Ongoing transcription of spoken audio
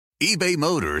eBay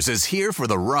Motors is here for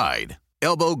the ride.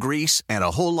 Elbow grease and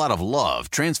a whole lot of love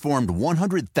transformed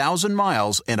 100,000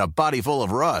 miles and a body full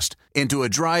of rust into a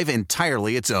drive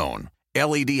entirely its own.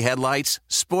 LED headlights,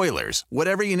 spoilers,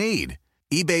 whatever you need.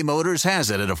 eBay Motors has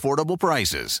it at affordable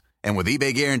prices. And with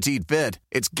eBay Guaranteed Fit,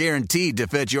 it's guaranteed to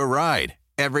fit your ride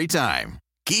every time.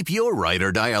 Keep your ride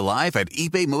or die alive at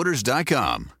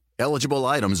ebaymotors.com. Eligible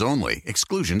items only.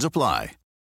 Exclusions apply.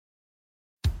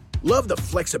 Love the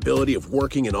flexibility of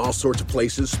working in all sorts of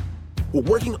places? Well,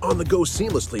 working on the go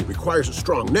seamlessly requires a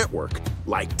strong network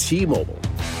like T-Mobile.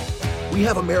 We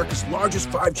have America's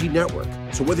largest 5G network,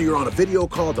 so whether you're on a video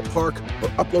call at the park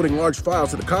or uploading large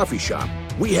files at the coffee shop,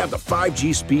 we have the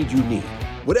 5G speed you need.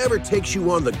 Whatever takes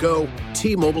you on the go,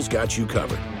 T-Mobile's got you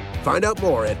covered. Find out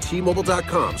more at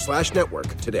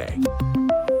T-Mobile.com/network today.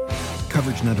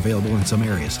 Coverage not available in some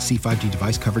areas. See 5G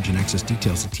device coverage and access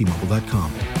details at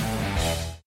T-Mobile.com.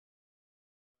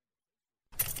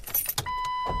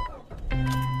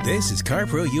 This is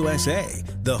CarPro USA,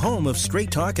 the home of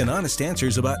straight talk and honest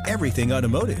answers about everything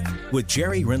automotive, with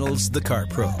Jerry Reynolds, the Car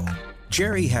Pro.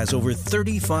 Jerry has over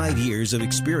 35 years of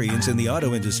experience in the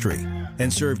auto industry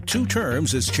and served 2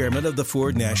 terms as chairman of the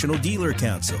Ford National Dealer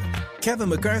Council. Kevin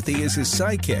McCarthy is his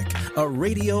sidekick, a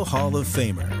Radio Hall of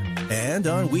Famer. And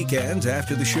on weekends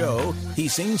after the show, he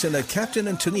sings in a Captain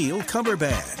and Tennille cover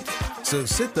band. So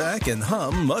sit back and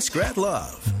hum Muskrat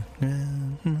Love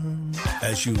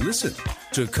as you listen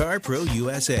to CarPro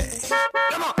USA.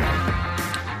 Come on.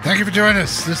 Thank you for joining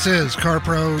us. This is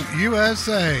CarPro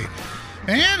USA.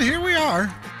 And here we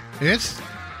are. It's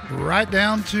right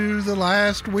down to the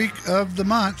last week of the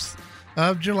month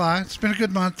of July. It's been a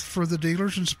good month for the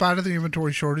dealers in spite of the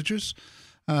inventory shortages.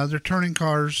 They're turning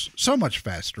cars so much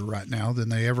faster right now than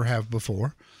they ever have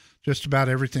before. Just about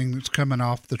everything that's coming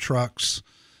off the trucks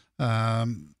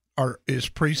is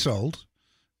pre-sold.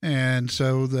 And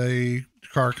so the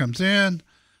car comes in,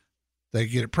 they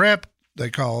get it prepped,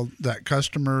 they call that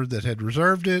customer that had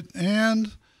reserved it,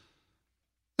 and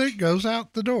it goes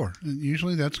out the door. And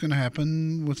usually that's going to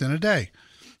happen within a day.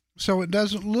 So it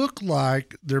doesn't look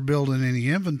like they're building any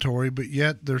inventory, but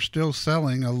yet they're still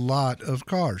selling a lot of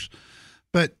cars.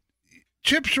 But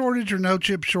chip shortage or no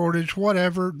chip shortage,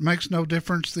 whatever, makes no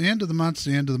difference. The end of the month's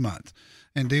the end of the month.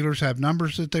 And dealers have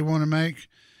numbers that they want to make.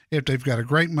 If they've got a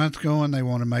great month going, they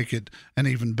want to make it an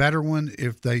even better one.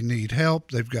 If they need help,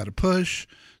 they've got to push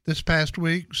this past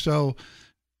week. So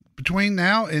between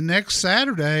now and next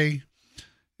Saturday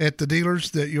at the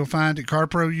dealers that you'll find at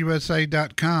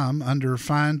carprousa.com under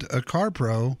Find a Car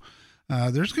Pro,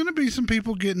 there's going to be some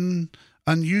people getting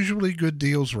unusually good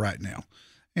deals right now.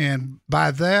 And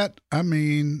by that, I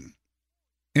mean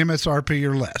MSRP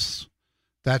or less.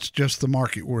 That's just the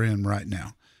market we're in right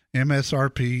now.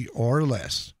 MSRP or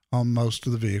less on most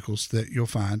of the vehicles that you'll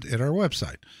find at our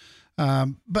website.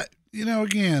 But,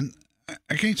 again,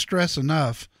 I can't stress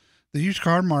enough, the used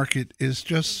car market is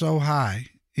just so high.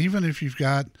 Even if you've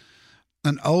got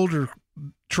an older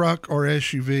truck or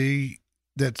SUV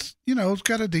that's, it's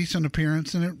got a decent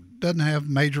appearance and it doesn't have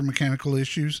major mechanical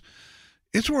issues,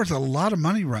 it's worth a lot of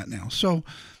money right now. So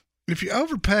if you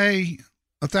overpay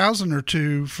 $1,000 or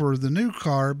 $2,000 for the new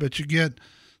car, but you get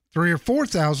 $3,000 or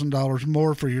 $4,000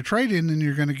 more for your trade-in than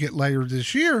you're going to get later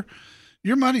this year,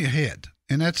 you're money ahead.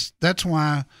 And that's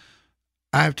why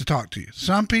I have to talk to you.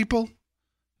 Some people,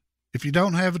 if you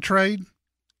don't have a trade,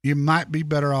 you might be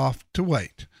better off to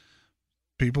wait.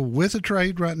 People with a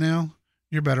trade right now,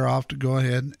 you're better off to go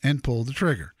ahead and pull the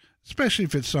trigger, especially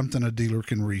if it's something a dealer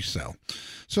can resell.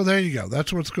 So there you go.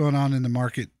 That's what's going on in the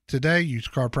market today.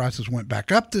 Used car prices went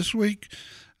back up this week,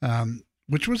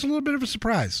 which was a little bit of a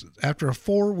surprise. After a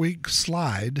 4-week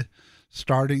slide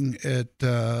starting at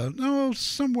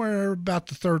somewhere about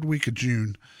the 3rd week of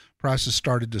June, prices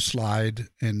started to slide,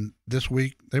 and this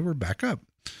week they were back up.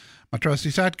 My trusty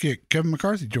sidekick, Kevin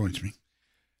McCarthy, joins me.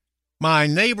 My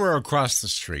neighbor across the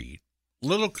street, a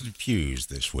little confused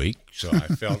this week, so I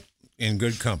felt in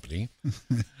good company.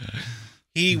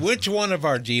 He went to one of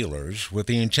our dealers with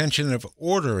the intention of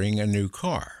ordering a new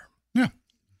car. Yeah.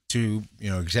 To,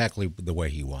 exactly the way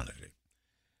he wanted it.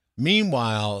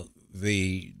 Meanwhile,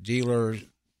 the dealer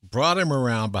brought him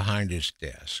around behind his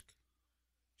desk,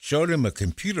 showed him a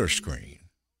computer screen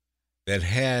that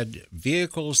had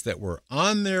vehicles that were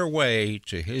on their way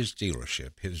to his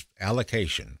dealership, his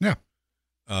allocation, in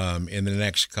the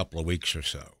next couple of weeks or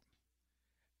so.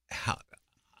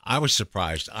 I was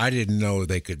surprised. I didn't know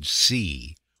they could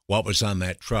see what was on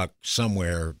that truck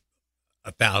somewhere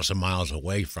 1,000 miles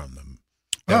away from them.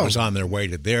 That was on their way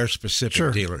to their specific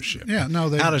dealership. Yeah, no.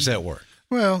 How does that work?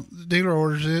 Well, the dealer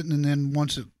orders it, and then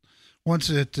once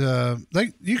it,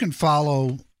 you can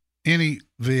follow any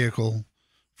vehicle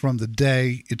from the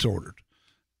day it's ordered.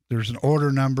 There's an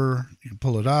order number. You can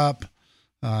pull it up.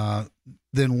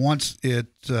 Then once it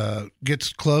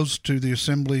gets close to the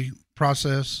assembly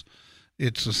process,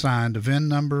 it's assigned a VIN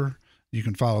number. You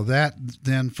can follow that.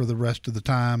 Then for the rest of the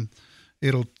time,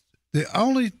 the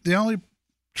only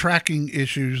tracking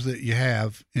issues that you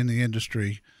have in the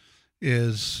industry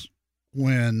is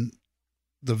when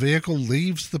the vehicle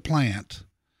leaves the plant,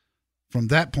 from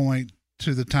that point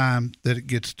to the time that it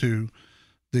gets to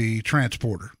the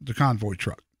transporter, the convoy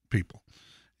truck people.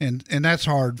 And that's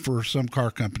hard for some car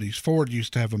companies. Ford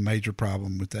used to have a major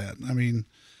problem with that. I mean,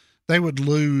 they would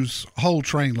lose whole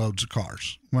train loads of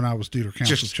cars when I was dealer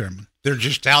council chairman. They're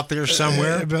just out there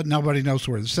somewhere? But nobody knows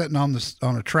where. They're sitting on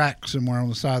a track somewhere on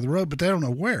the side of the road, but they don't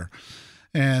know where.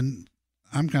 And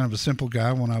I'm kind of a simple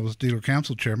guy. When I was dealer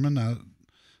council chairman,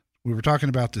 we were talking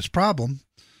about this problem,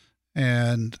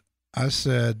 and I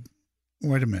said,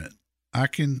 wait a minute. I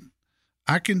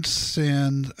can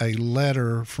send a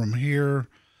letter from here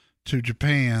to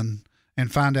Japan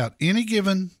and find out any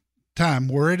given time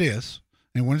where it is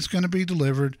and when it's going to be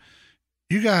delivered.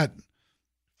 You got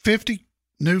 50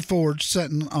 new Fords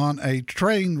sitting on a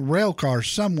train rail car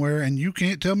somewhere, and you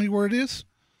can't tell me where it is?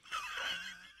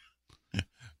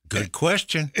 Good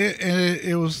question.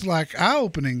 It was like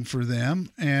eye-opening for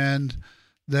them, and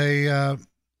they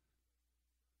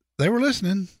were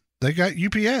listening. They got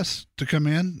UPS to come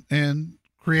in and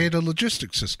create a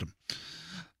logistics system.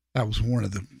 That was one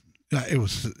of the. It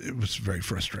was very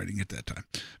frustrating at that time.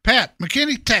 Pat,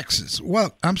 McKinney, Texas.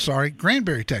 Well, I'm sorry,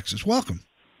 Granbury, Texas. Welcome.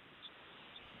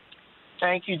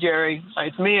 Thank you, Jerry.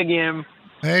 It's me again.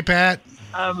 Hey, Pat.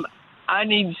 I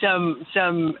need some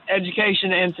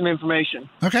education and some information.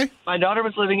 Okay. My daughter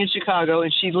was living in Chicago,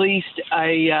 and she leased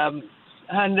a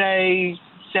Hyundai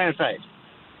Santa Fe.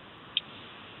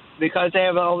 Because they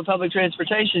have all the public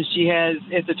transportation,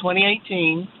 it's a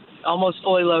 2018, almost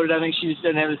fully loaded. I think she just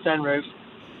doesn't have the sunroof.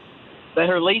 But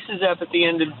her lease is up at the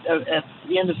end of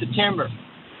September.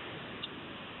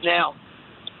 Now,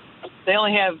 they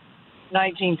only have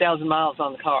 19,000 miles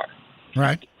on the car.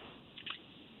 Right.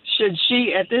 Should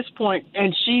she, at this point,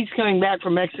 and she's coming back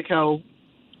from Mexico,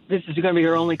 this is going to be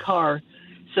her only car,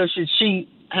 so should she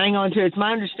hang on to it? It's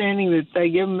my understanding that they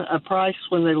give them a price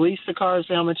when they lease the car,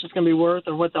 how much it's going to be worth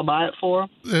or what they'll buy it for?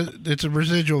 It's a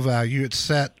residual value. It's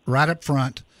set right up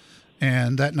front,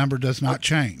 and that number does not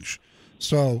change.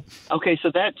 So okay,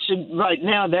 so that should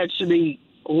be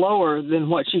lower than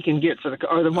what she can get for the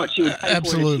car, or than what she would pay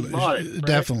absolutely. For it if she bought it. Right?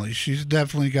 Definitely, she's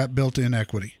definitely got built-in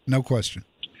equity, no question.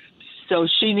 So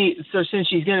since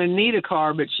she's going to need a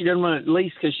car, but she doesn't want it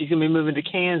leased because she's going to be moving to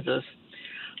Kansas,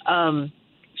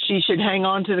 she should hang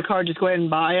on to the car. Just go ahead and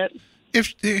buy it.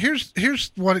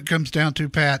 Here's what it comes down to,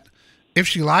 Pat. If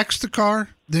she likes the car,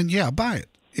 then yeah, buy it.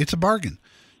 It's a bargain.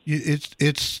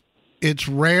 It's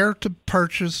rare to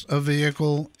purchase a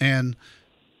vehicle and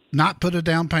not put a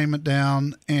down payment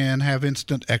down and have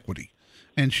instant equity.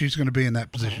 And she's going to be in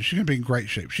that position. She's going to be in great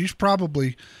shape. She's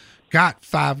probably got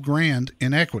 $5,000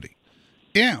 in equity.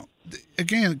 Yeah.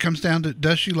 Again, it comes down to,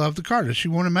 does she love the car? Does she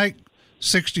want to make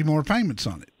 60 more payments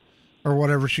on it or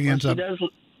whatever she ends up?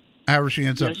 However she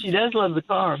ends up. She does love the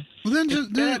car. Well, then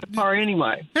just the car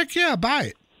anyway. Heck yeah, buy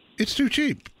it. It's too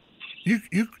cheap.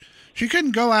 She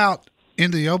couldn't go out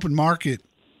into the open market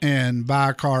and buy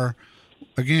a car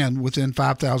again within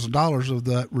 $5,000 of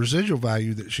the residual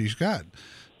value that she's got,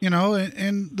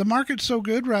 and the market's so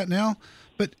good right now,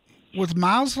 but with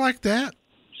miles like that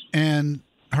and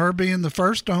her being the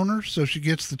first owner, so she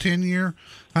gets the 10-year,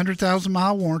 100,000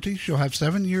 mile warranty, she'll have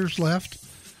 7 years left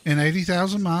and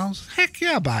 80,000 miles. Heck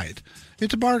yeah, buy it.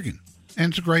 It's a bargain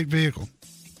and it's a great vehicle.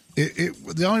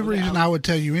 The only reason I would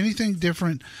tell you anything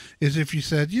different is if you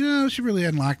said, she really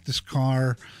hadn't liked this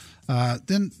car,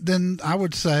 then I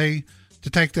would say to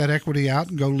take that equity out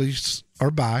and go lease or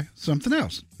buy something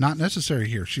else. Not necessary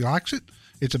here. She likes it.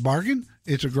 It's a bargain.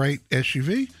 It's a great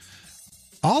SUV.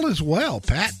 All is well,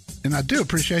 Pat, and I do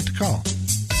appreciate the call.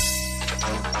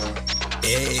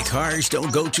 Hey, cars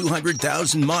don't go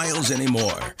 200,000 miles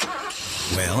anymore.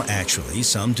 Well, actually,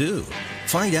 some do.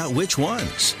 Find out which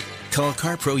ones. Call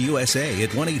CarPro USA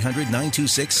at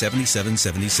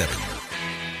 1-800-926-7777.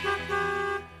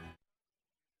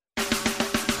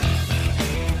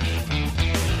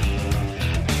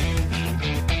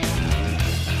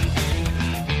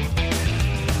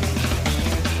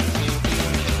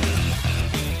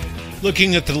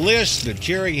 Looking at the list that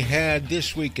Jerry had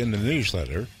this week in the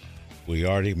newsletter, we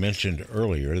already mentioned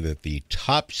earlier that the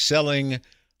top-selling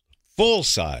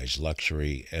full-size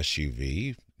luxury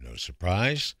SUV, no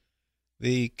surprise,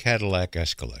 the Cadillac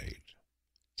Escalade.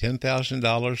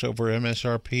 $10,000 over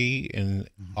MSRP in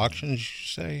auctions, you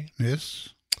say? Yes.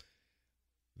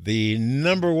 The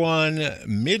number one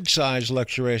midsize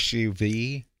luxury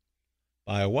SUV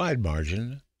by a wide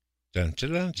margin, dun,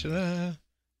 dun, dun, dun, dun,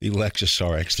 the Lexus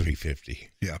RX 350.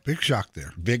 Yeah, big shock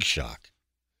there. Big shock.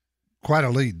 Quite a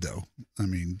lead, though. I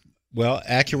mean, well,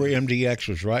 Acura MDX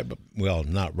was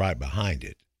not right behind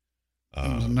it.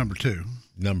 It was number two.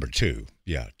 Number two,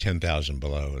 yeah, 10,000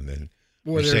 below, and then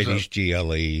Boy, Mercedes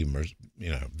GLE,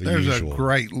 there's usual. A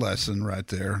great lesson right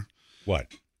there. What?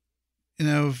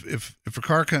 If a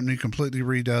car company completely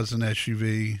redoes an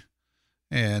SUV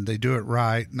and they do it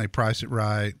right and they price it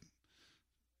right,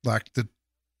 like the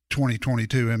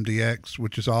 2022 MDX,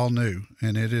 which is all new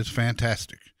and it is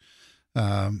fantastic.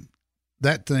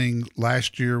 That thing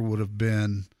last year would have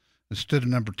been, instead of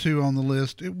number 2 on the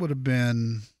list, it would have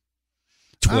been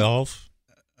 12,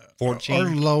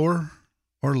 14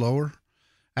 or lower.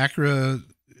 Acura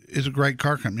is a great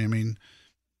car company. I mean,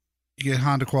 you get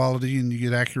Honda quality and you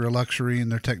get Acura luxury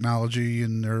and their technology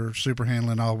and their super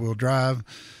handling all-wheel drive,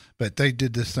 but they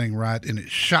did this thing right and it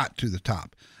shot to the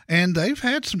top. And they've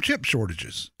had some chip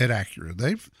shortages at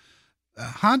Acura.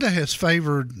 Honda has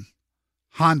favored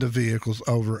Honda vehicles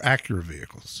over Acura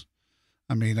vehicles.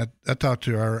 I mean, I talked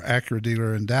to our Acura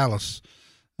dealer in Dallas,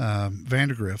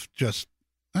 Vandergrift, just,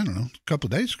 a couple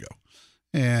of days ago.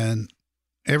 And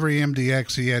every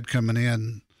MDX he had coming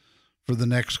in for the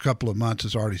next couple of months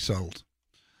is already sold.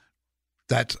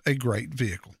 That's a great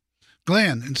vehicle.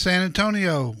 Glenn in San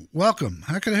Antonio, welcome.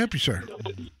 How can I help you, sir?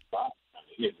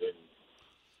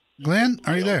 Glenn,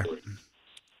 are you there?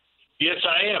 Yes,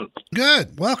 I am.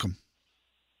 Good. Welcome.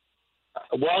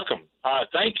 Welcome.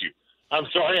 Thank you. I'm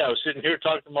sorry, I was sitting here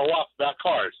talking to my wife about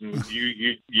cars, and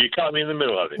you caught me in the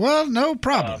middle of it. Well, no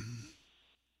problem.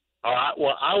 All right.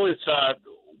 Well, I was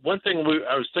one thing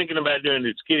I was thinking about doing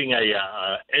is getting a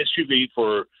SUV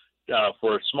for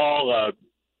a small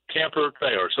camper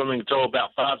trailer, something to tow about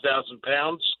 5,000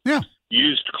 pounds. Yeah.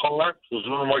 Used car. I was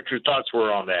wondering what your thoughts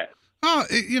were on that. Oh,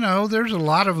 there's a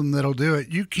lot of them that'll do it.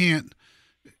 You can't.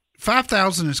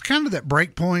 5,000 is kind of that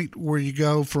break point where you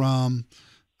go from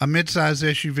a midsize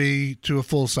SUV to a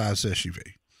full-size SUV.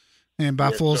 And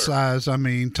by full-size, I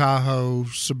mean Tahoe,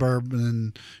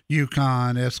 Suburban,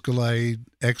 Yukon, Escalade,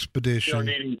 Expedition.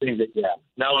 You don't need anything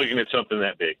not looking at something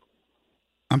that big.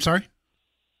 I'm sorry?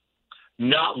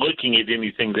 Not looking at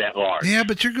anything that large. Yeah,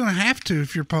 but you're going to have to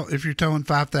if you're towing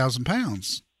 5,000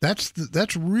 pounds.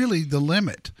 That's really the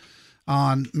limit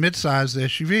on midsize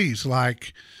SUVs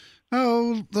like,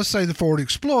 let's say the Ford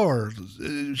Explorer,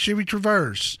 Chevy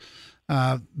Traverse.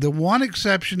 The one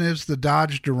exception is the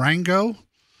Dodge Durango,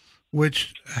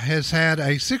 which has had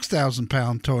a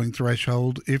 6,000-pound towing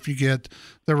threshold if you get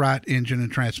the right engine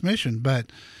and transmission.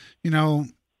 But,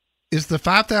 is the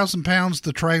 5,000 pounds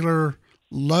the trailer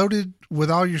loaded with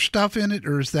all your stuff in it,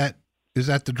 or is that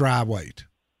the dry weight?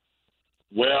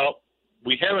 Well,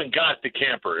 we haven't got the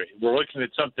camper. We're looking at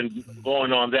something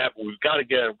going on that, but we've got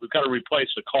to replace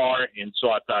the car. And so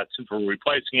I thought, since we're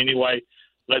replacing anyway,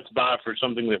 let's buy for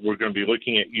something that we're going to be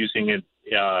looking at using it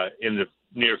in the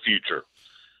near future.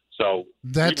 So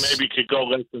we maybe could go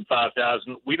less than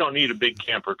 5,000. We don't need a big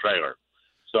camper trailer.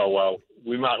 So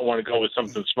we might want to go with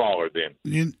something smaller then.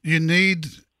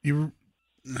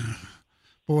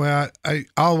 I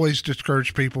always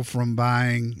discourage people from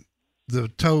buying the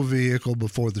tow vehicle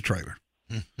before the trailer.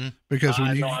 Mm-hmm. Because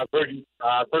I've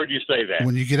heard you say that.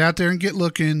 When you get out there and get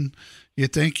looking, you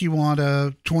think you want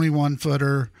a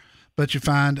 21-footer, but you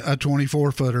find a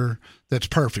 24-footer that's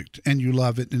perfect and you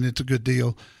love it and it's a good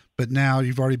deal. But now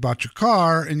you've already bought your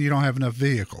car and you don't have enough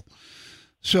vehicle.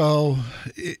 So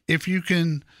if you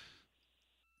can,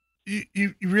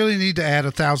 you really need to add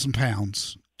 1,000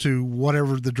 pounds to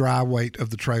whatever the dry weight of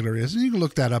the trailer is. And you can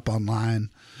look that up online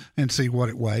and see what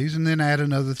it weighs and then add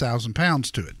another 1,000 pounds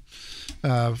to it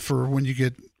for when you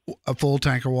get a full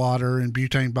tank of water and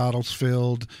butane bottles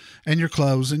filled and your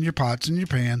clothes and your pots and your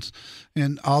pans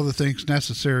and all the things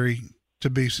necessary to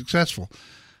be successful.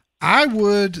 I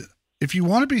would, if you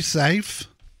want to be safe,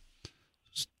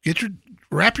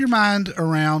 wrap your mind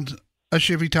around a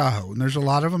Chevy Tahoe. And there's a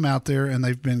lot of them out there and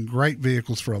they've been great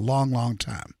vehicles for a long, long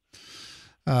time.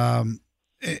 And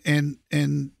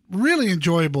really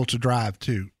enjoyable to drive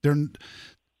too.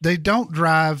 They don't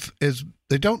drive as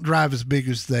big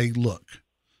as they look.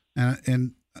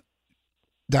 And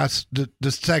that's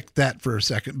just take that for a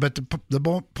second. But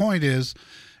the point is,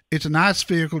 it's a nice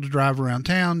vehicle to drive around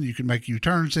town. You can make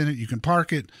U-turns in it. You can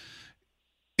park it.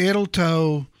 It'll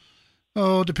tow,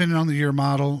 depending on the year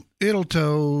model, it'll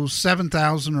tow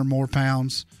 7,000 or more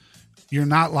pounds. You're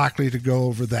not likely to go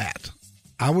over that.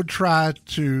 I would try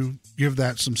to give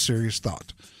that some serious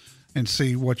thought and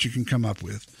see what you can come up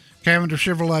with. Cavendish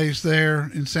Chevrolet's there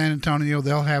in San Antonio.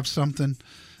 They'll have something.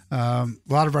 A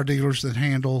lot of our dealers that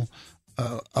handle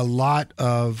a lot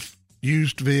of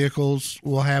used vehicles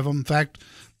will have them. In fact,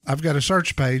 I've got a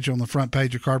search page on the front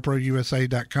page of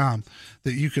CarProUSA.com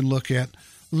that you can look at.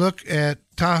 Look at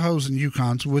Tahoes and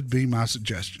Yukons would be my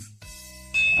suggestion.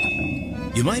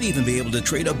 You might even be able to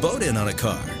trade a boat in on a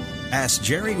car. Ask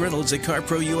Jerry Reynolds at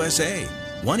CarPro USA.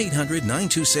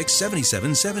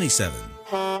 1-800-926-7777.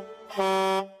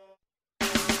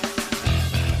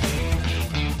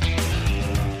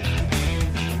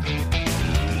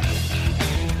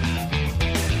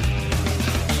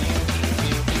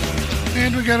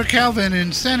 And we got a Calvin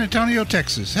in San Antonio,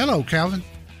 Texas. Hello, Calvin.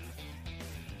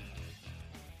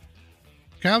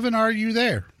 Calvin, are you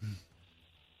there?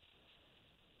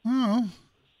 Oh,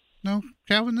 no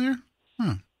Calvin there?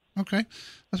 Huh. Okay.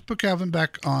 Let's put Calvin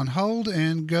back on hold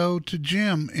and go to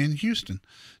Jim in Houston.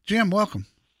 Jim, welcome.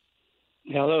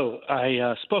 Hello.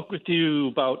 I spoke with you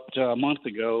about a month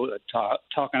ago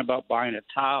talking about buying a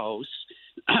Taos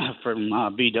from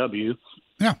VW.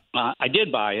 Yeah. I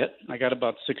did buy it. I got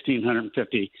about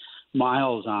 1,650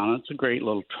 miles on it. It's a great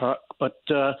little truck, but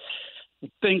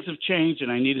things have changed and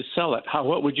I need to sell it.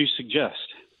 What would you suggest?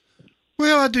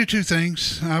 Well, I do two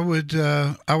things. I would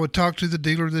talk to the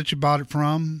dealer that you bought it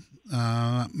from.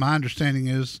 My understanding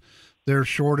is they're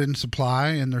short in supply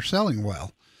and they're selling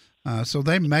well. So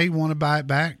they may want to buy it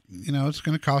back. You know, it's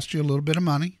going to cost you a little bit of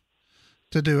money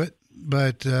to do it,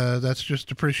 but that's just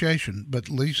depreciation. But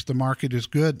at least the market is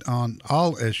good on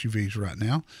all SUVs right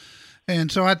now.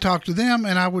 And so I'd talk to them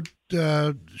and I would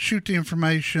shoot the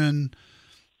information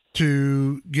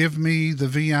to give me the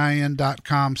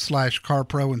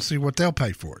VIN.com/CarPro and see what they'll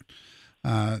pay for it.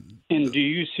 And do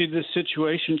you see this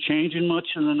situation changing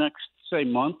much in the next, say,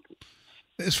 month?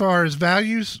 As far as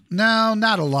values, no,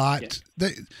 not a lot. Yeah.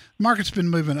 The market's been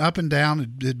moving up and down.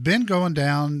 It had been going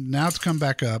down. Now it's come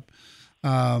back up,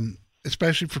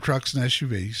 especially for trucks and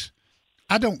SUVs.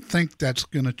 I don't think that's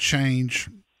going to change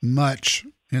much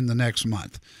in the next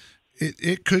month.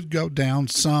 It could go down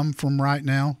some from right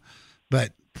now,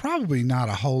 but probably not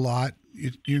a whole lot. I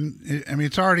mean,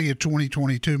 it's already a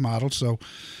 2022 model, so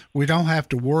we don't have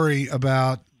to worry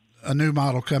about a new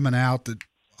model coming out that,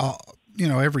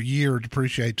 every year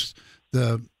depreciates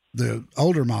the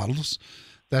older models.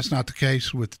 That's not the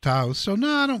case with the Taos. So, no,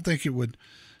 I don't think it would.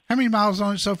 How many miles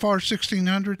on it so far?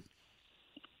 1,600?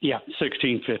 Yeah,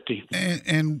 1,650.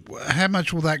 And how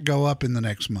much will that go up in the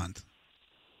next month?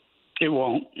 It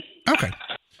won't. Okay.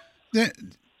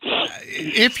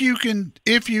 If you can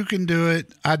do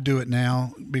it, I'd do it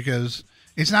now because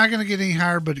it's not going to get any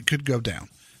higher, but it could go down.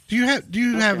 Do you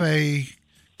have a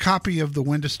copy of the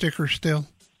window sticker still?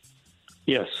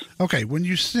 Yes. Okay. When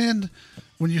you send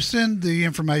the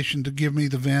information to give me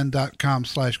the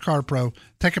VIN.com/CarPro,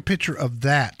 take a picture of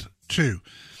that too.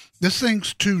 This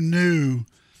thing's too new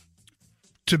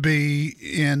to be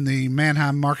in the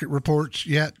Manheim market reports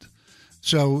yet.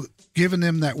 So giving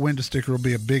them that window sticker will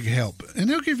be a big help. And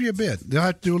they'll give you a bid. They'll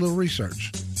have to do a little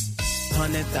research.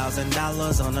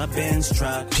 $100,000 on a Benz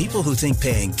truck. People who think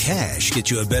paying cash gets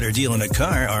you a better deal in a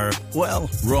car are, well,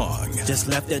 wrong. Just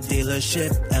left the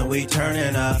dealership and we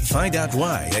turning up. Find out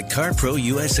why at CarPro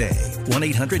USA.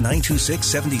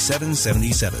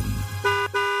 1-800-926-7777.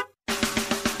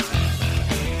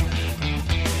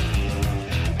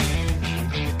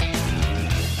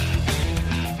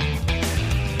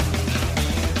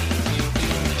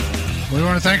 We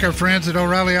want to thank our friends at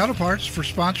O'Reilly Auto Parts for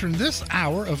sponsoring this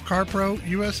hour of CarPro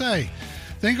USA.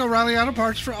 Think O'Reilly Auto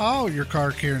Parts for all your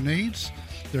car care needs.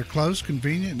 They're close,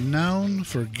 convenient, known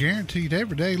for guaranteed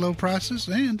everyday low prices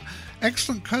and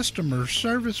excellent customer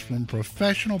service from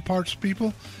professional parts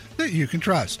people that you can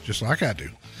trust, just like I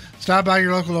do. Stop by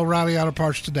your local O'Reilly Auto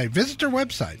Parts today. Visit their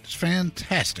website. It's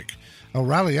fantastic.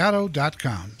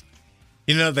 O'ReillyAuto.com.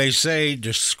 You know, they say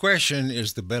discretion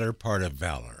is the better part of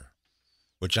valor,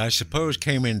 which I suppose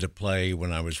came into play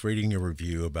when I was reading a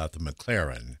review about the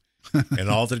McLaren and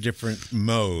all the different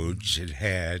modes it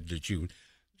had that you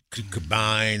could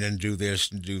combine and do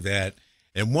this and do that.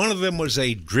 And one of them was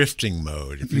a drifting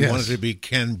mode. If you wanted to be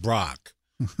Ken Brock,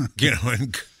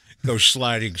 and go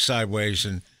sliding sideways.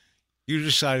 And you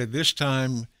decided this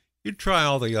time you'd try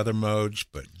all the other modes,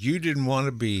 but you didn't want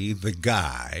to be the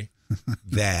guy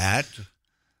that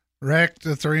wrecked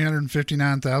a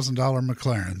 $359,000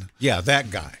 McLaren. Yeah,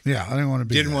 that guy. Yeah, I didn't want to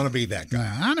be. Didn't want to be that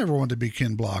guy. No, I never wanted to be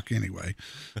Ken Block anyway,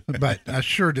 but I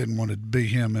sure didn't want to be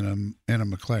him in a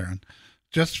McLaren.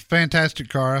 Just fantastic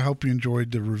car. I hope you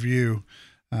enjoyed the review.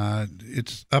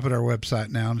 It's up at our website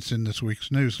now, and it's in this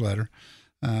week's newsletter.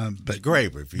 But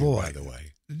great review, boy, by the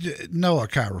way. Know a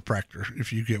chiropractor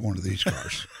if you get one of these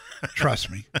cars. Trust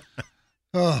me.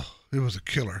 Oh, it was a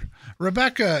killer.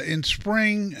 Rebecca in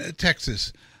Spring,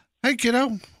 Texas. Hey,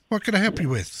 kiddo, what can I help you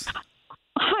with?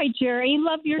 Hi, Jerry.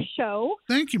 Love your show.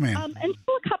 Thank you, ma'am.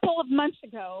 Until a couple of months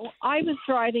ago, I was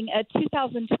driving a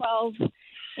 2012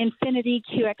 Infiniti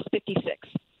QX56.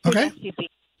 Okay. SUV,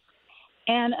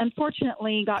 and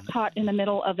unfortunately got caught in the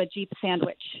middle of a Jeep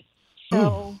sandwich.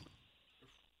 So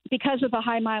because of the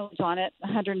high mileage on it,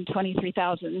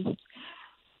 123,000,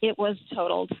 it was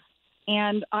totaled.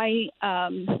 And my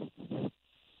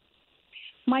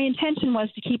intention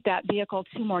was to keep that vehicle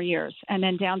 2 more years and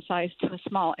then downsize to a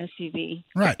small SUV,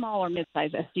 right. A small or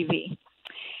mid-size SUV.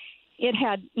 It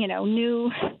had,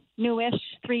 newish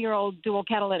 3-year-old dual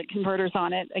catalytic converters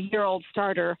on it, a year-old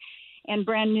starter, and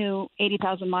brand new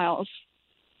 80,000 miles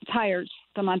tires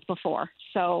the month before.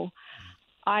 So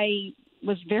I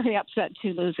was very upset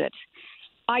to lose it.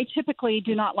 I typically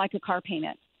do not like a car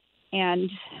payment,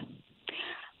 and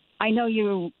I know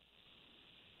you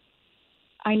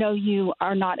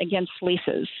are not against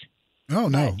leases. Oh,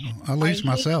 no. I lease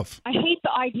myself. I hate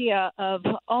the idea of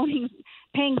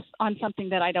paying on something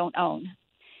that I don't own.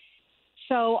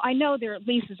 So I know their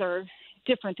leases are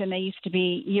different than they used to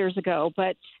be years ago,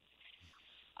 but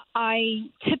I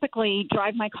typically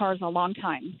drive my cars a long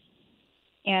time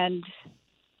and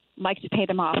like to pay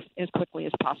them off as quickly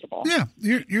as possible. Yeah,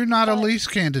 you're not a lease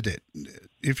candidate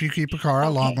if you keep a car a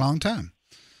long time.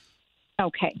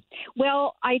 Okay.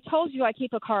 Well, I told you I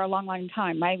keep a car a long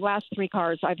time. My last 3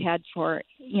 cars I've had for,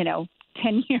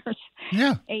 10 years.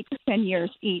 Yeah. 8 to 10 years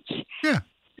each. Yeah.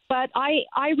 But I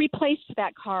replaced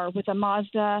that car with a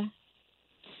Mazda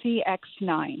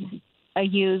CX-9, a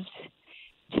used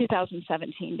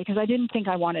 2017, because I didn't think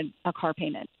I wanted a car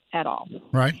payment at all.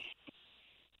 Right.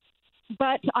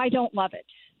 But I don't love it.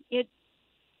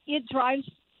 It drives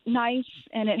nice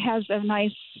and it has a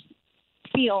nice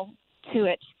feel to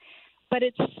it. But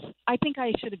I think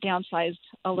I should have downsized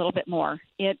a little bit more.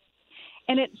 It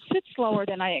sits slower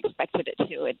than I expected it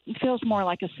to. It feels more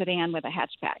like a sedan with a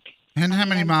hatchback. And how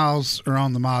many miles are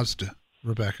on the Mazda,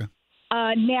 Rebecca?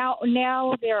 Now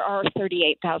there are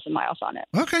 38,000 miles on it.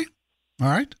 Okay. All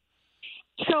right.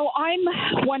 So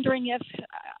I'm wondering if,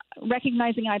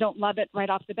 recognizing I don't love it right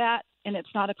off the bat, and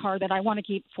it's not a car that I want to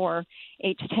keep for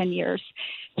 8 to 10 years,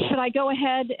 should I go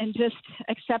ahead and just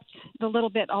accept the little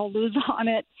bit I'll lose on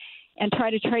it and try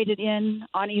to trade it in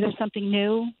on either something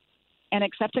new and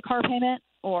accept a car payment,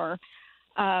 or?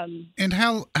 And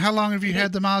how long have you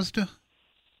had the Mazda?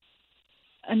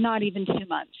 Not even 2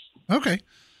 months. Okay.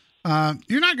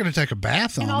 You're not going to take a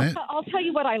bath on it. I'll tell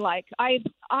you what I like. I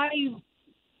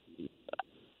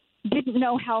didn't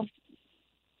know how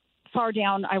far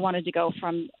down I wanted to go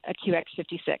from a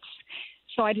QX56.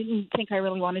 So I didn't think I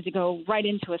really wanted to go right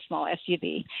into a small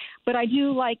SUV. But I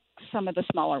do like some of the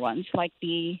smaller ones, like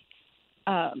the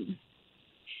Hyundai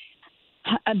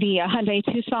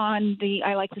Tucson.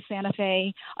 I like the Santa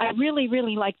Fe. I really,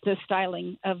 really like the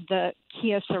styling of the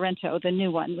Kia Sorento, the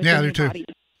new one. Yeah, I do too.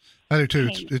 I do too.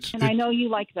 I know you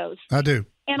like those. I do.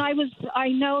 And I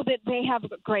know that they have a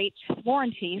great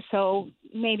warranty, so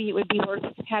maybe it would be worth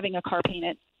having a car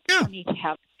payment for me to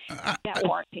have that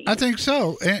warranty. I think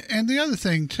so. And the other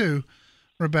thing too,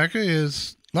 Rebecca,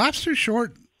 is life's too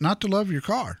short not to love your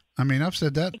car. I mean, I've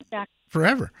said that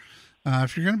forever.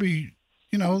 If you're going to be,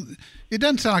 it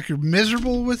doesn't sound like you're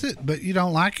miserable with it, but you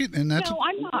don't like it, and no,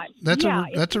 I'm not.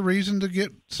 That's a reason to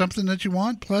get something that you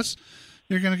want. Plus,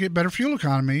 you're going to get better fuel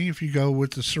economy if you go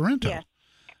with the Sorento. Yes.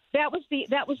 That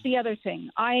was the other thing.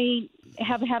 I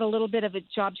have had a little bit of a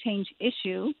job change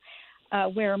issue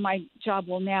where my job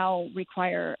will now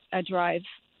require a drive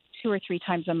 2 or 3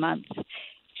 times a month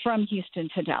from Houston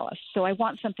to Dallas. So I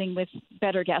want something with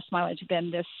better gas mileage than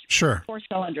this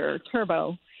 4-cylinder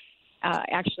turbo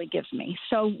actually gives me.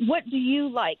 So what do you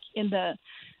like in the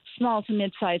small to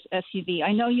mid-size SUV?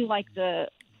 I know you like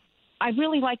I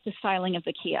really like the styling of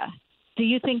the Kia. Do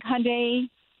you think Hyundai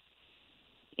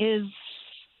is...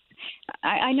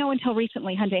 I know until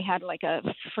recently Hyundai had like a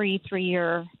free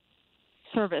 3-year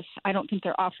service. I don't think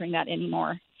they're offering that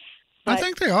anymore. I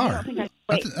think they are.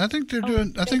 I think they're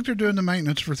doing. I think they're doing the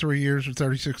maintenance for 3 years or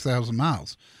 36,000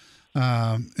 miles.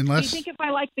 Unless. Do you think if I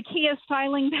like the Kia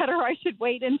styling better, I should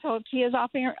wait until Kia's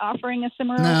offering a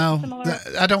similar? No,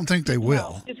 I don't think they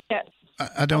will. No,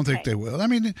 I don't think they will. I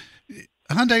mean,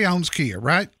 Hyundai owns Kia,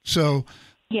 right? So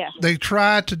they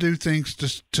try to do things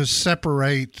to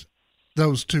separate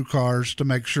those 2 cars to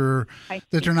make sure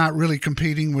that they're not really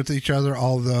competing with each other,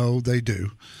 although they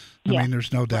do. I mean,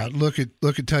 there's no doubt. Right. Look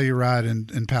at Telluride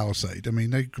and Palisade. I mean,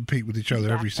 they compete with each other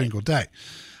every single day.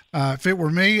 If it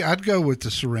were me, I'd go with the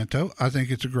Sorento. I think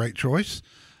it's a great choice.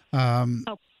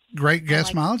 Great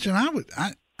gas mileage, and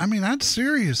I'd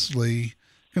seriously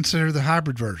consider the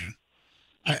hybrid version.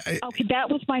 Okay, that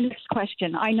was my next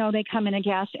question. I know they come in a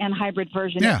gas and hybrid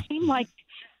version. Yeah. It seemed like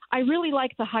I really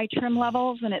like the high trim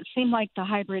levels, and it seemed like the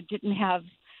hybrid didn't have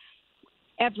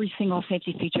every single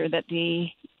safety feature that the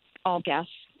all-gas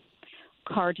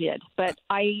car did. But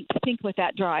I think with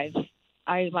that drive,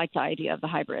 I like the idea of the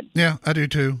hybrid. Yeah, I do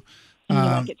too. And you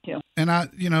like it too. And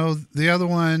the other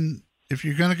one, if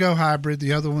you're going to go hybrid,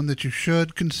 the other one that you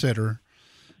should consider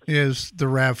is the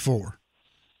RAV4.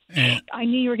 And I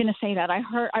knew you were going to say that. I've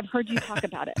heard you talk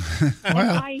about it. And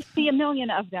Well, I see a million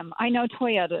of them. I know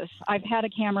Toyotas. I've had a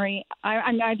Camry.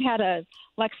 I've had a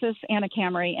Lexus and a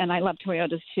Camry, and I love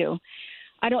Toyotas too.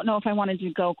 I don't know if I wanted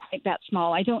to go quite that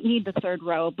small. I don't need the third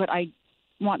row, but I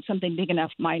want something big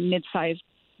enough. My mid-sized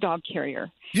dog carrier.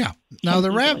 yeah. Now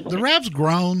the RAV's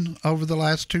grown over the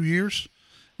last 2 years.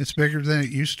 It's bigger than it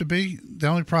used to be. The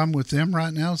only problem with them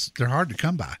right now is they're hard to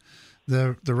come by.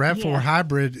 The RAV4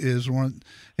 hybrid is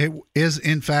it is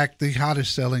in fact the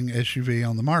hottest selling SUV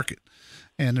on the market,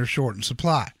 and they're short in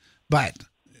supply. But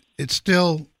it's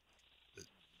still,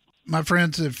 my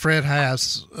friends at Fred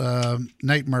Haas,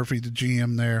 Nate Murphy, the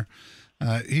GM there,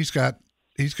 he's got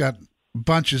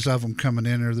bunches of them coming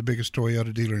in. They're the biggest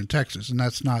Toyota dealer in Texas, and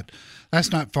that's not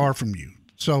far from you.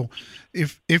 So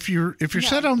if you're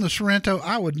set on the Sorento,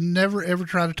 I would never ever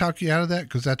try to talk you out of that,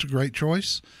 because that's a great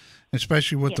choice,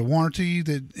 especially with the warranty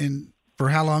for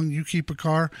how long you keep a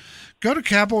car. Go to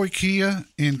Cowboy Kia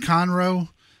in Conroe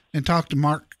and talk to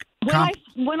Mark.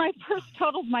 When I first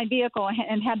totaled my vehicle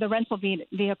and had the rental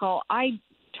vehicle, I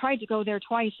tried to go there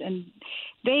twice, and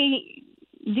they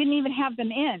didn't even have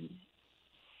them in.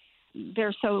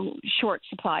 They're so short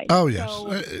supplied. Oh, yes.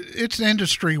 So, it's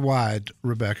industry-wide,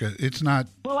 Rebecca. It's not...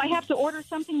 Well, I have to order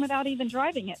something without even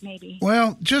driving it, maybe.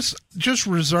 Well, just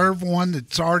reserve one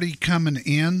that's already coming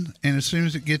in, and as soon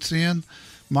as it gets in,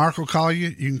 Mark will call you.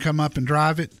 You can come up and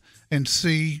drive it and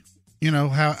see,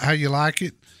 how you like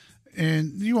it.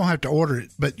 And you won't have to order it,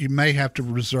 but you may have to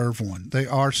reserve one. They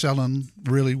are selling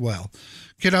really well.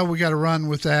 Kiddo, we got to run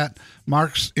with that.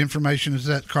 Mark's information is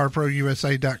at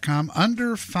carprousa.com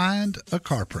under Find a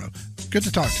Car Pro. Good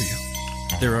to talk to you.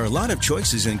 There are a lot of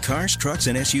choices in cars, trucks,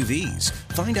 and SUVs.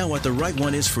 Find out what the right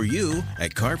one is for you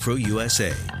at CarPro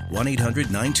USA.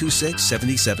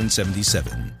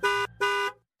 1-800-926-7777.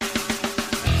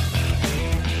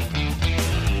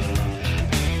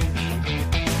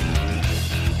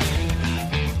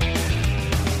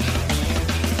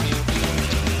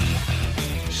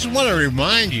 I want to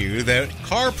remind you that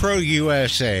CarPro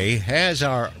USA has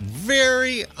our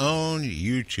very own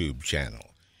YouTube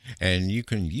channel, and you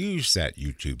can use that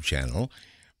YouTube channel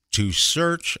to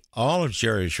search all of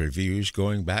Jerry's reviews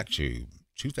going back to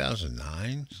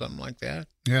 2009, something like that.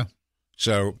 Yeah.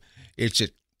 So it's at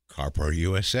CarPro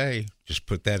USA. Just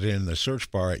put that in the search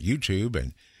bar at YouTube,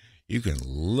 and you can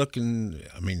look and,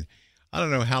 I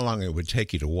don't know how long it would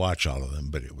take you to watch all of them,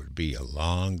 but it would be a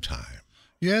long time.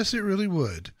 Yes, it really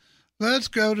would. Let's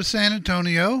go to San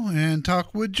Antonio and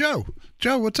talk with Joe.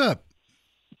 Joe, what's up?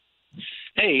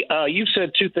 Hey, you've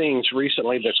said two things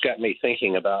recently that's got me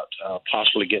thinking about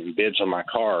possibly getting bids on my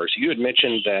cars. You had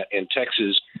mentioned that in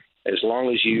Texas, as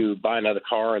long as you buy another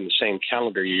car in the same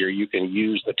calendar year, you can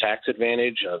use the tax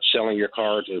advantage of selling your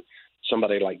car to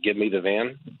somebody like Give Me the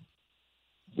VIN.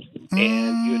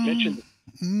 And you had mentioned...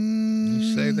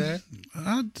 You say that?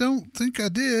 I don't think I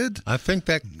did. I think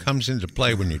that comes into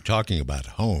play when you're talking about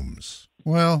homes.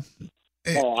 Well...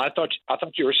 I thought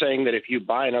you were saying that if you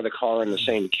buy another car in the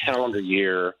same calendar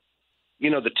year,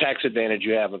 the tax advantage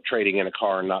you have of trading in a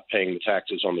car and not paying the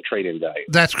taxes on the trade-in value.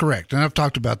 That's correct. And I've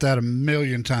talked about that a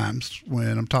million times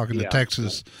when I'm talking to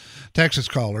Texas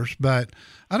callers, but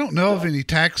I don't know of any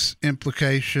tax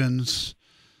implications.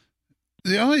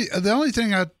 The only thing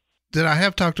that I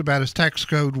have talked about is tax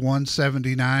code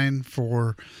 179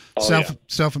 for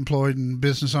self-employed and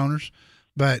business owners,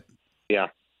 but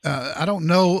I don't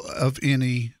know of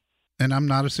any, and I'm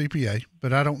not a CPA,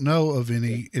 but I don't know of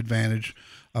any advantage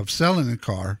of selling a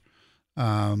car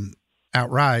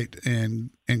outright and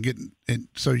getting it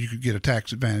so you could get a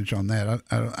tax advantage on that.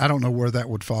 I don't know where that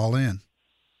would fall in.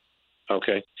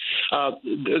 Okay.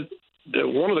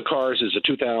 One of the cars is a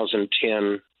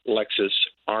 2010 Lexus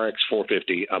RX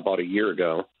 450 I bought a year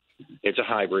ago. It's a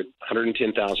hybrid,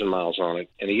 110,000 miles on it.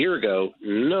 And a year ago,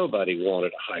 nobody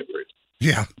wanted a hybrid.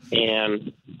 Yeah.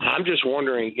 And I'm just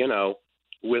wondering,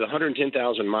 with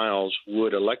 110,000 miles,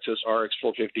 would a Lexus RX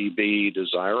 450 be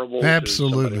desirable?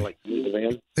 Absolutely. To somebody like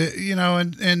you, you know,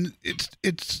 and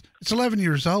it's 11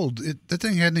 years old. The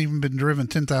thing hadn't even been driven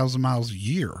 10,000 miles a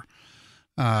year.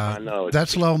 I know.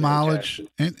 That's low mileage.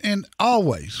 And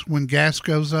always when gas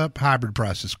goes up, hybrid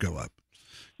prices go up.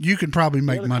 You can probably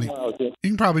make money. You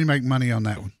can probably make money on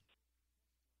that one.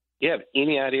 You have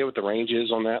any idea what the range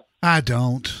is on that? I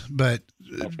don't, but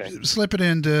Okay. slip it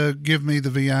into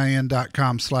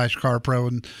givemethevin.com/carpro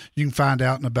and you can find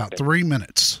out in about 3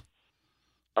 minutes.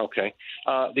 Okay.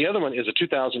 The other one is a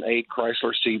 2008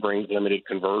 Chrysler Sebring Limited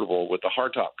convertible with a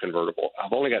hardtop convertible.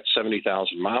 I've only got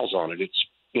 70,000 miles on it. It's,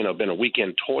 been a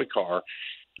weekend toy car.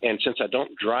 And since I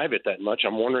don't drive it that much,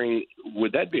 I'm wondering,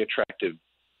 would that be attractive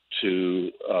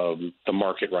to the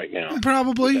market right now?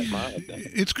 Probably.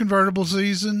 It's convertible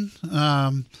season.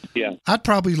 Yeah. I'd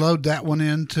probably load that one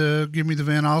in to Give Me the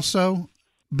VIN also,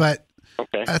 but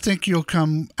okay. I think you'll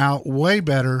come out way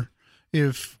better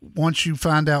if once you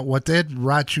find out what they'd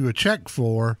write you a check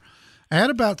for, add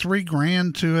about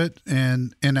 $3,000 to it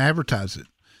and advertise it.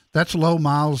 That's low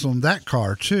miles on that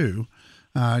car too.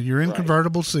 You're in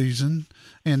convertible season,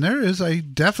 and there is a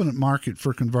definite market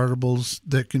for convertibles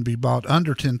that can be bought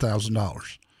under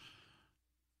 $10,000.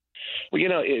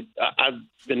 Well, I've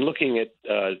been looking at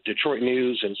Detroit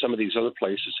News and some of these other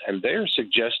places, and they're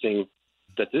suggesting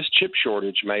that this chip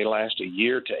shortage may last a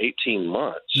year to 18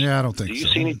 months. Yeah, I don't think so. Do you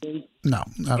see anything? No,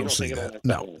 I don't see that.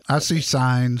 No, I see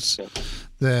signs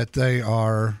that they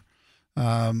are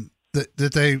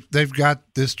that they've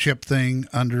got this chip thing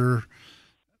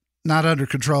not under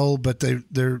control, but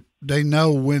they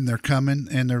know when they're coming,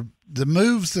 and the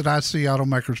moves that I see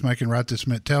automakers making right this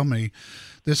minute tell me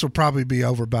this will probably be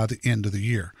over by the end of the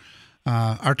year.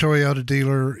 Our Toyota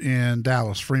dealer in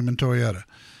Dallas, Freeman Toyota,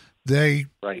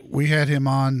 we had him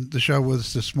on the show with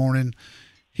us this morning.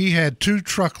 He had 2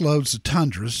 truckloads of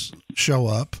Tundras show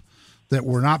up that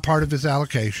were not part of his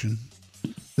allocation,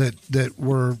 that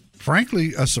were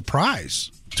frankly a surprise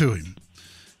to him,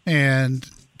 and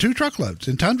 2 truckloads.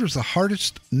 And Tundra's the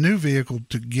hardest new vehicle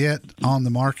to get on the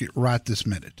market right this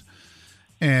minute.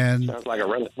 And sounds like a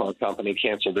rental car company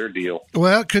canceled their deal.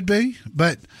 Well, it could be,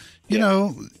 but you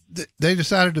know, they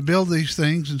decided to build these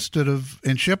things and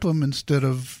ship them instead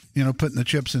of, putting the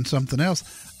chips in something else.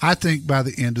 I think by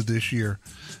the end of this year.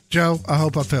 Joe, I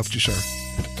hope I've helped you, sir.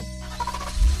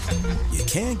 You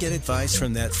can get advice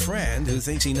from that friend who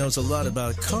thinks he knows a lot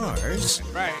about cars.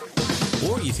 Right.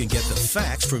 Or you can get the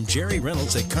facts from Jerry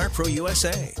Reynolds at CarPro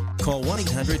USA. Call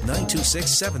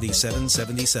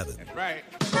 1-800-926-7777. That's right.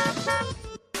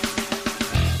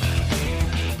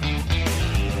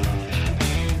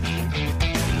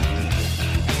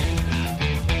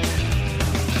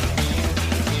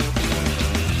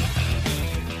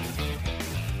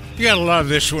 You gotta love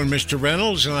this one, Mr.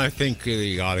 Reynolds, and I think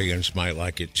the audience might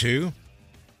like it too.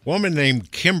 Woman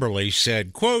named Kimberly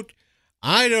said, quote,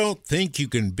 "I don't think you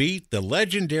can beat the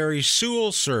legendary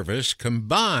Sewell service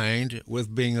combined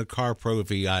with being a CarPro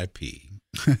VIP.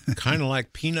 Kind of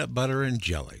like peanut butter and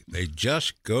jelly. They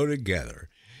just go together."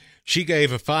 She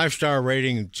gave a 5-star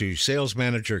rating to sales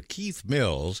manager Keith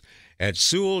Mills at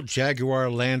Sewell Jaguar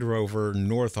Land Rover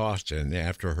North Austin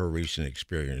after her recent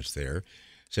experience there.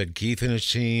 Said Keith and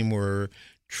his team were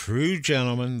true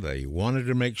gentlemen. They wanted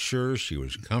to make sure she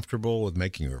was comfortable with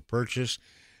making her purchase.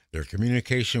 Their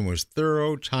communication was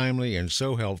thorough, timely, and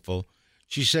so helpful.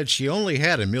 She said she only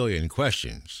had a million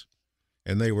questions,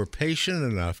 and they were patient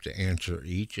enough to answer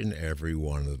each and every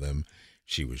one of them.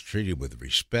 She was treated with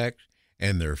respect,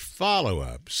 and their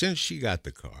follow-up since she got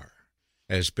the car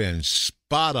has been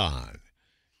spot on.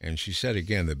 And she said,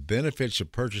 again, the benefits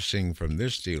of purchasing from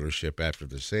this dealership after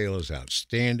the sale is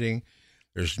outstanding.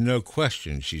 There's no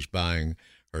question she's buying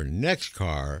her next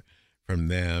car from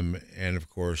them. And, of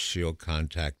course, she'll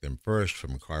contact them first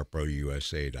from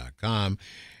CarProUSA.com.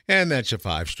 And that's a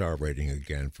 5-star rating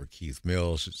again for Keith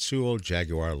Mills at Sewell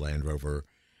Jaguar Land Rover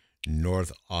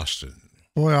North Austin.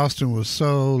 Boy, Austin was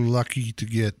so lucky to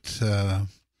get that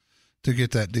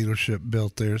dealership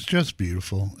built there. It's just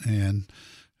beautiful. And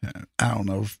I don't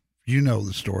know if you know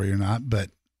the story or not,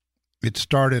 but it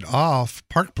started off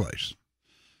Park Place.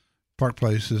 Park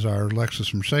Place is our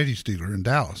Lexus Mercedes dealer in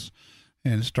Dallas.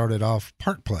 And it started off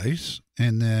Park Place.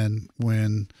 And then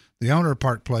when the owner of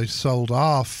Park Place sold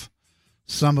off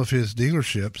some of his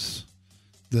dealerships,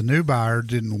 the new buyer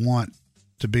didn't want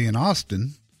to be in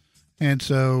Austin. And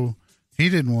so he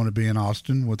didn't want to be in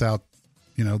Austin without,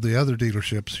 the other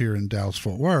dealerships here in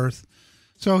Dallas-Fort Worth.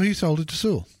 So he sold it to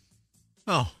Sewell.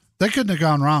 Oh, They couldn't have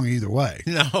gone wrong either way.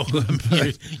 No,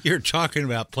 you're talking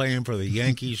about playing for the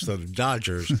Yankees or the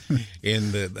Dodgers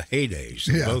in the heydays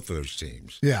of both of those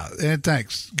teams. Yeah, and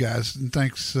thanks, guys. And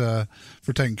thanks for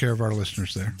taking care of our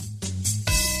listeners there.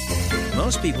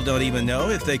 Most people don't even know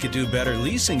if they could do better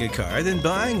leasing a car than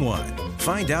buying one.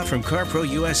 Find out from CarPro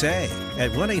USA at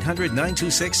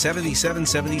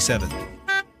 1-800-926-7777.